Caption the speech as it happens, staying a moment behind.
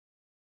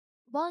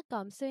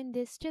Welcome. So in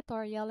this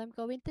tutorial, I'm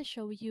going to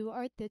show you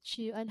or teach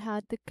you on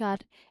how to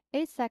cut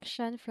a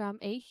section from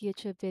a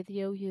YouTube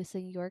video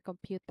using your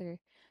computer.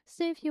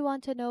 So if you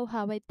want to know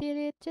how I did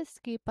it,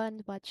 just keep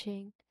on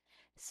watching.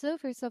 So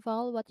first of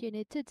all, what you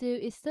need to do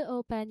is to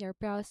open your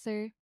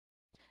browser,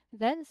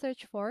 then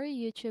search for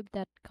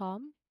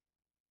youtube.com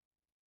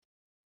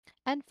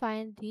and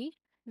find the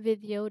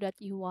video that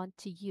you want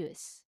to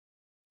use.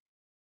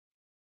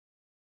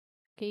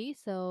 Okay,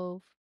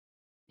 so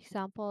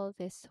example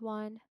this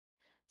one.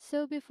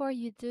 So before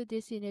you do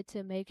this, you need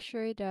to make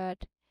sure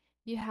that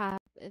you have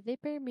the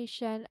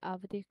permission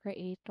of the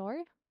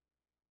creator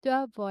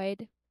to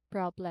avoid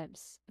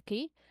problems.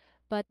 Okay,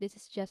 but this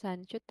is just a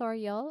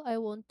tutorial. I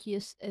won't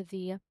use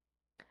the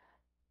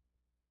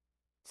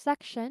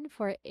section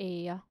for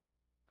a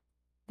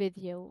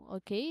video.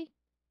 Okay,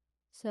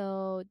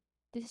 so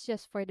this is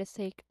just for the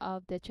sake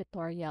of the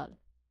tutorial.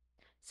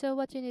 So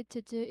what you need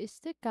to do is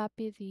to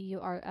copy the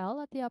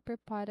URL at the upper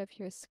part of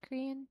your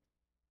screen,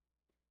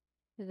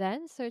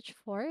 then search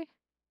for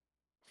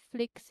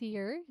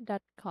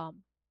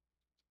flixier.com.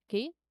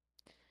 Okay,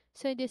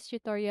 so in this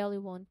tutorial,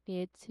 you won't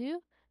need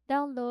to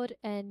download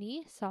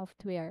any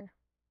software.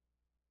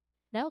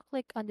 Now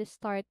click on the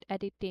Start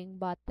Editing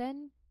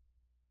button.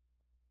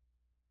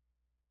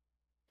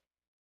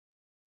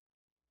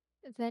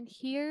 Then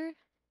here,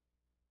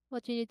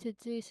 what you need to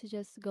do is to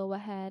just go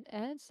ahead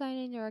and sign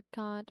in your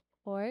account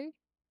or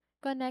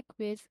connect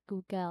with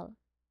Google.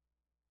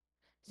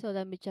 So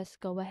let me just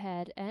go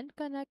ahead and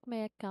connect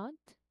my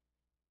account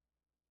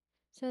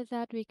so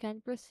that we can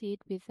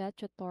proceed with the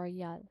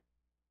tutorial.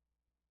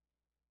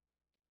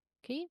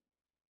 Okay,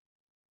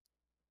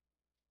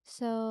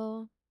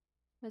 so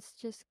let's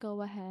just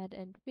go ahead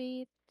and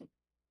wait.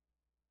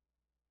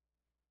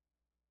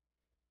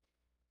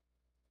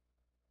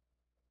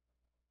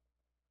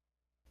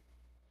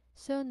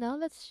 So now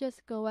let's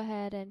just go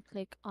ahead and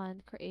click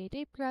on Create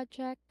a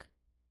Project.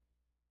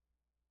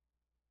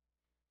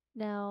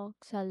 Now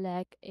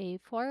select a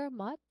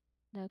format.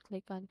 Now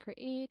click on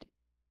Create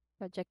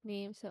Project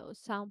Name. So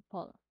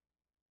Sample.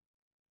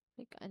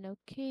 Click on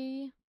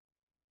OK.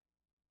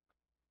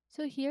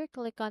 So here,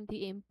 click on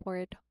the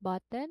Import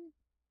button.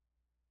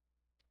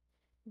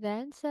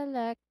 Then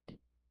select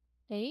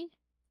a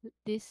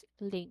this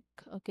link.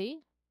 Okay.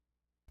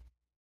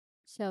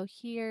 So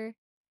here,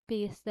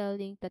 paste the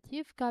link that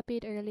you've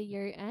copied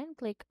earlier and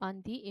click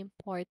on the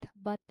Import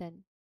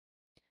button.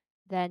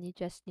 Then you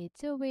just need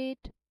to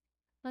wait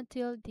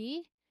until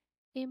the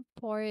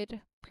import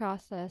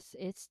process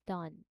is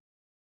done.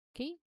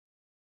 Okay,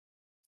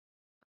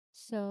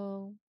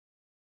 so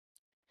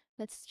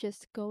let's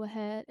just go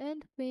ahead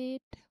and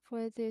wait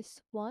for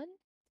this one.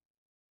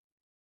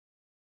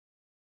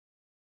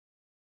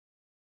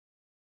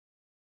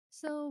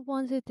 So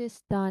once it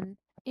is done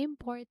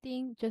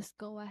importing, just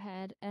go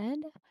ahead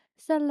and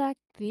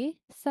select the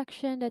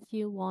section that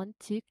you want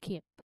to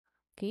keep.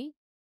 Okay,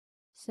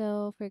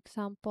 so for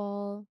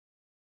example,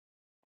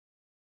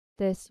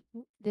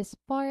 this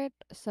part,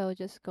 so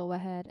just go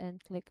ahead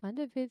and click on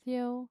the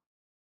video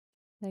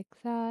like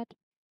that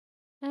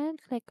and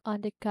click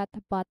on the cut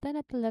button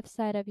at the left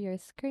side of your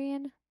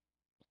screen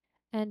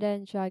and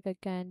then drag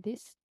again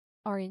this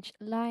orange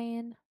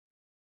line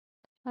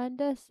on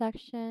the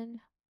section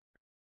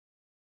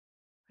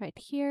right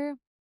here,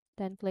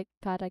 then click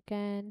cut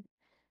again.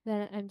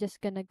 Then I'm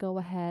just gonna go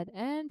ahead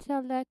and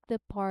select the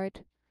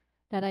part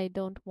that I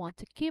don't want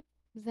to keep,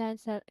 then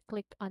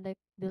click on the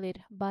delete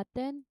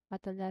button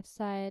at the left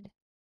side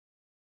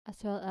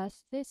as well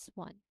as this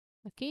one.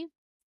 Okay,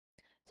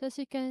 so as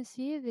you can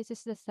see, this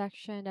is the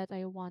section that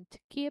I want to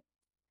keep.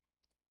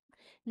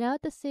 Now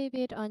to save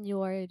it on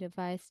your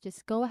device,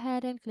 just go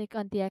ahead and click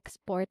on the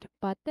export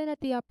button at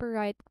the upper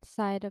right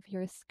side of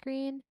your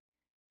screen.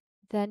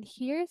 Then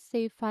here,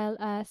 save file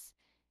as.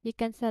 You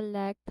can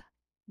select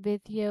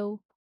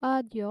video,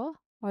 audio,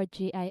 or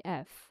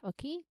GIF.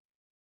 Okay,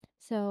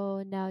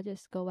 so now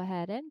just go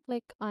ahead and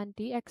click on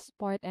the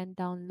export and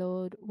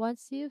download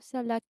once you've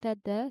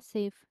selected the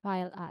save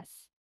file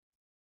as.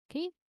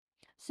 Okay,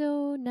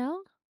 so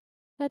now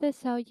that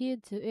is how you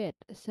do it.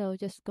 So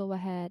just go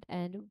ahead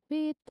and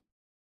wait.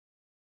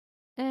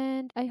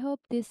 And I hope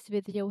this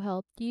video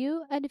helped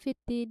you, and if it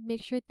did,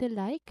 make sure to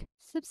like,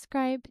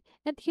 subscribe,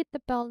 and hit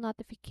the bell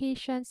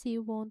notification so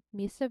you won't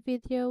miss a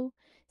video.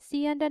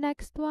 See you on the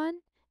next one,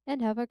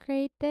 and have a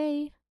great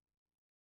day!